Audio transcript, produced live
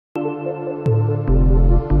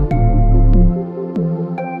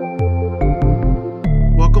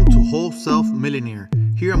Whole Self Millionaire.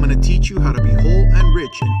 Here I'm going to teach you how to be whole and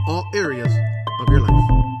rich in all areas of your life.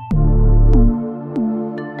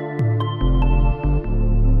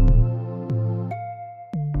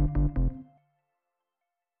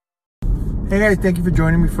 Hey guys, thank you for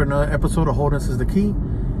joining me for another episode of Wholeness is the Key.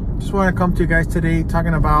 Just want to come to you guys today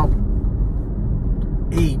talking about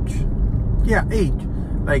age. Yeah, age.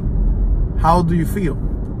 Like, how do you feel?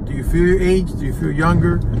 Do you feel your age? Do you feel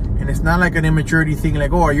younger? And it's not like an immaturity thing,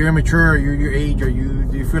 like, oh, are you immature? Are you your age? Do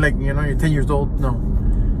you feel like, you're 10 years old? No.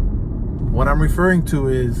 What I'm referring to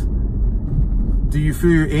is, do you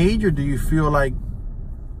feel your age, or do you feel like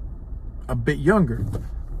a bit younger?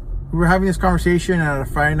 We were having this conversation at a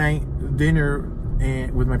Friday night dinner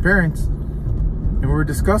with my parents, and we were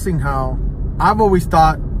discussing how I've always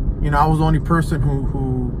thought, I was the only person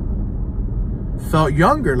who felt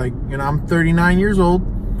younger. Like, I'm 39 years old,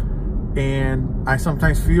 and I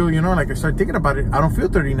sometimes feel, like I start thinking about it, I don't feel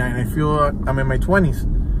 39. I feel I'm in my 20s.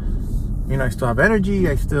 I still have energy.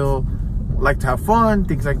 I still like to have fun,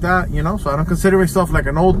 things like that, so I don't consider myself like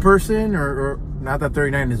an old person, or not that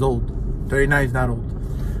 39 is old. 39 is not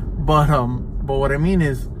old. But what I mean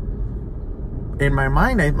is, in my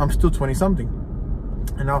mind, I'm still 20 something.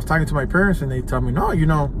 And I was talking to my parents, and they tell me,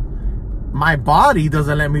 no, my body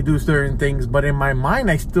doesn't let me do certain things, but in my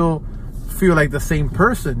mind, I still feel like the same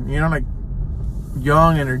person, like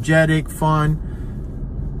young, energetic, fun.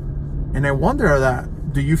 And I wonder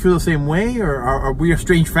that, do you feel the same way, or are we a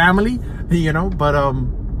strange family? But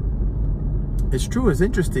it's true. It's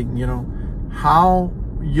interesting. How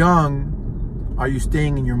young are you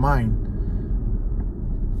staying in your mind,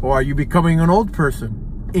 or are you becoming an old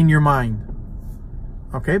person in your mind?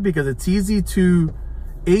 Okay, because it's easy to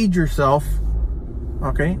age yourself,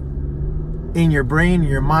 okay, in your brain, in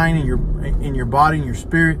your mind, in your body, in your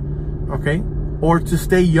spirit, okay, or to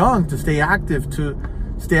stay young, to stay active, to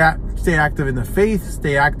stay active in the faith,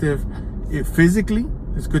 stay active physically.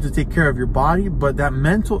 It's good to take care of your body, but that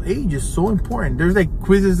mental age is so important. There's like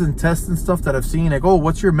quizzes and tests and stuff that I've seen, like, oh,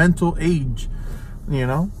 what's your mental age?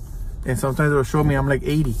 And sometimes it'll show me I'm like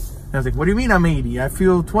 80. And I was like, what do you mean I'm 80? I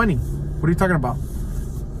feel 20. What are you talking about?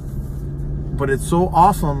 But it's so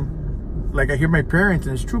awesome. Like, I hear my parents,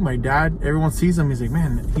 and it's true. My dad, everyone sees him, he's like,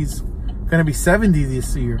 man, he's gonna be 70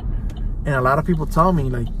 this year. And a lot of people tell me,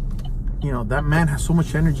 like, that man has so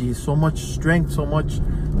much energy, so much strength, so much,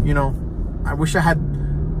 I wish I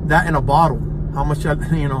had that in a bottle. How much,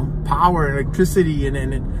 power and electricity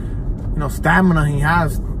and stamina he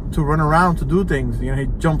has to run around, to do things. He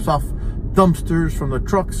jumps off dumpsters, from the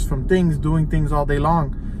trucks, from things, doing things all day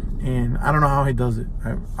long. And I don't know how he does it.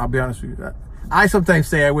 I'll be honest with you. I sometimes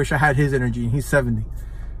say I wish I had his energy, and he's 70,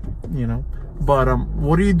 But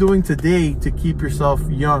what are you doing today to keep yourself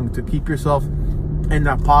young, to keep yourself in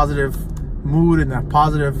that positive mood, in that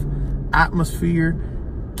positive atmosphere,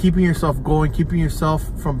 keeping yourself going, keeping yourself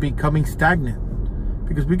from becoming stagnant?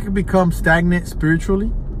 Because we can become stagnant spiritually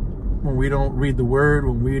when we don't read the word,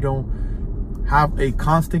 when we don't have a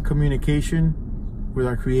constant communication with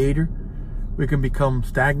our Creator. We can become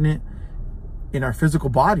stagnant in our physical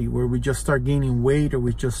body, where we just start gaining weight, or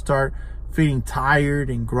we just start feeling tired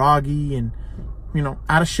and groggy and,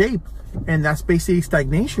 out of shape. And that's basically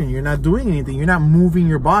stagnation. You're not doing anything. You're not moving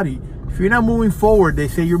your body. If you're not moving forward, they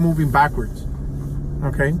say you're moving backwards.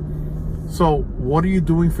 Okay? So what are you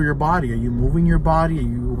doing for your body? Are you moving your body? Are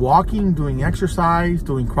you walking, doing exercise,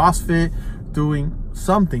 doing CrossFit, doing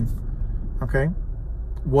something? Okay?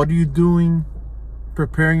 What are you doing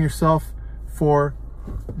preparing yourself for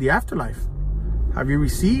the afterlife? Have you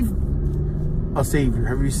received a Savior?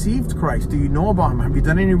 Have you received Christ? Do you know about Him? Have you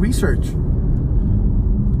done any research?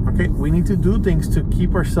 Okay, we need to do things to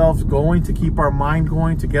keep ourselves going, to keep our mind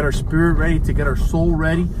going, to get our spirit ready, to get our soul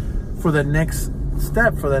ready for the next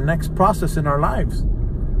step, for the next process in our lives.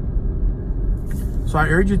 So I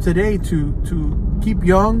urge you today to keep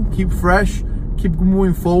young, keep fresh, keep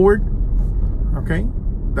moving forward. Okay,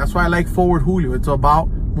 that's why I like Forward Julio. It's about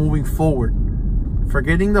moving forward.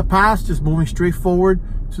 Forgetting the past, just moving straight forward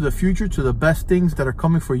to the future, to the best things that are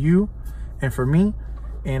coming for you and for me.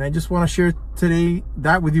 And I just want to share today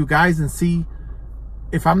that with you guys, and see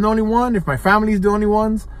if I'm the only one, if my family is the only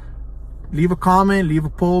ones. Leave a comment, leave a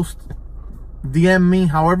post, DM me,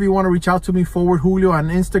 however you want to reach out to me. Forward Julio on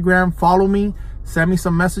Instagram. Follow me, send me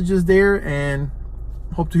some messages there, and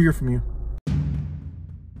hope to hear from you.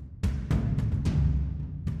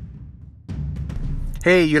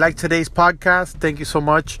 Hey, you like today's podcast? Thank you so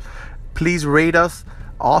much. Please rate us.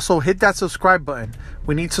 Also, hit that subscribe button.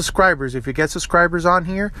 We need subscribers. If you get subscribers on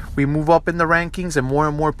here, we move up in the rankings, and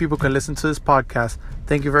more people can listen to this podcast.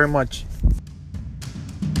 Thank you very much.